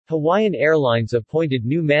Hawaiian Airlines appointed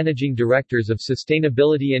new managing directors of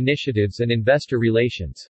sustainability initiatives and investor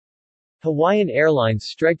relations. Hawaiian Airlines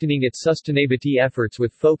strengthening its sustainability efforts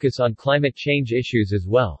with focus on climate change issues as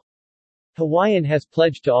well. Hawaiian has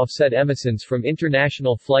pledged to offset emissions from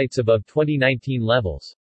international flights above 2019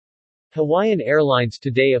 levels. Hawaiian Airlines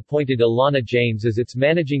today appointed Alana James as its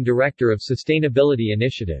Managing Director of Sustainability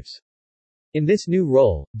Initiatives. In this new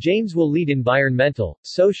role, James will lead environmental,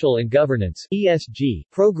 social and governance (ESG)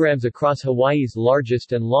 programs across Hawaii's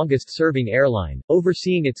largest and longest-serving airline,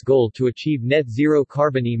 overseeing its goal to achieve net zero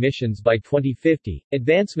carbon emissions by 2050,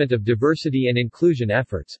 advancement of diversity and inclusion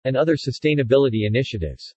efforts, and other sustainability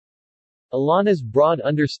initiatives. Alana's broad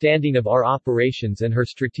understanding of our operations and her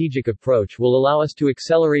strategic approach will allow us to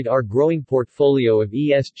accelerate our growing portfolio of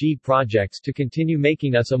ESG projects to continue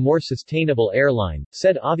making us a more sustainable airline,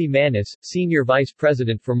 said Avi Manis, Senior Vice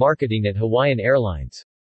President for Marketing at Hawaiian Airlines.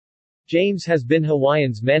 James has been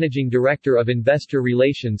Hawaiian's Managing Director of Investor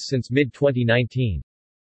Relations since mid-2019.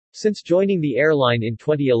 Since joining the airline in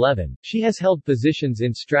 2011, she has held positions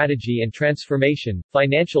in strategy and transformation,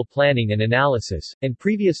 financial planning and analysis, and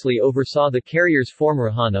previously oversaw the carrier's former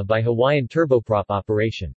Hana by Hawaiian turboprop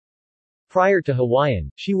operation. Prior to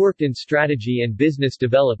Hawaiian, she worked in strategy and business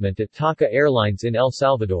development at Taka Airlines in El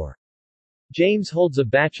Salvador. James holds a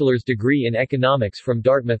bachelor's degree in economics from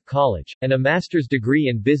Dartmouth College, and a master's degree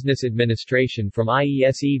in business administration from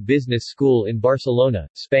IESE Business School in Barcelona,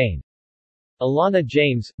 Spain. Alana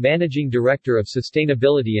James, Managing Director of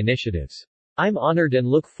Sustainability Initiatives. I'm honored and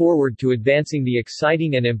look forward to advancing the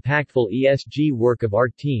exciting and impactful ESG work of our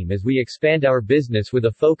team as we expand our business with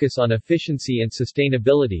a focus on efficiency and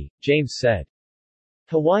sustainability, James said.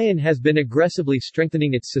 Hawaiian has been aggressively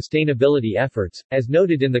strengthening its sustainability efforts, as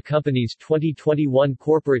noted in the company's 2021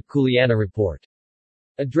 Corporate Kuleana Report.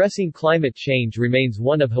 Addressing climate change remains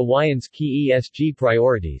one of Hawaiian's key ESG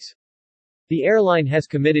priorities. The airline has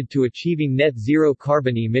committed to achieving net zero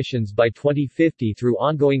carbon emissions by 2050 through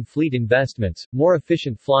ongoing fleet investments, more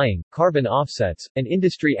efficient flying, carbon offsets, and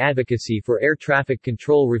industry advocacy for air traffic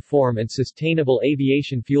control reform and sustainable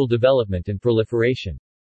aviation fuel development and proliferation.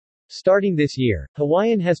 Starting this year,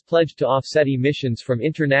 Hawaiian has pledged to offset emissions from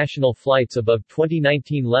international flights above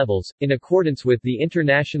 2019 levels, in accordance with the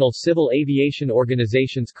International Civil Aviation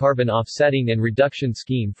Organization's Carbon Offsetting and Reduction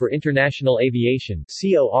Scheme for International Aviation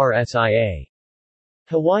 (CORSIA).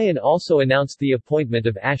 Hawaiian also announced the appointment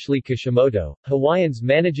of Ashley Kishimoto, Hawaiian's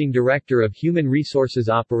Managing Director of Human Resources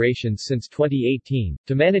Operations since 2018,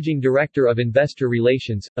 to Managing Director of Investor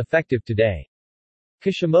Relations, effective today.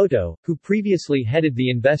 Kishimoto, who previously headed the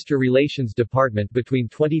Investor Relations Department between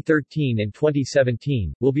 2013 and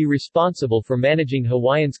 2017, will be responsible for managing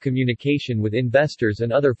Hawaiian's communication with investors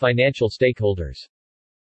and other financial stakeholders.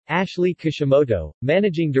 Ashley Kishimoto,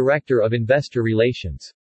 Managing Director of Investor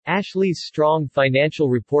Relations. Ashley's strong financial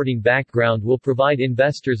reporting background will provide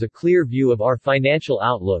investors a clear view of our financial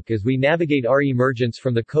outlook as we navigate our emergence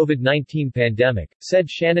from the COVID-19 pandemic, said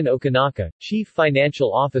Shannon Okanaka, Chief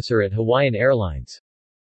Financial Officer at Hawaiian Airlines.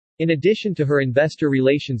 In addition to her investor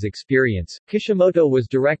relations experience, Kishimoto was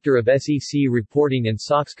Director of SEC Reporting and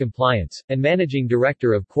SOX Compliance, and Managing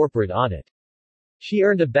Director of Corporate Audit. She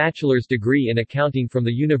earned a bachelor's degree in accounting from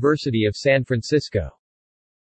the University of San Francisco.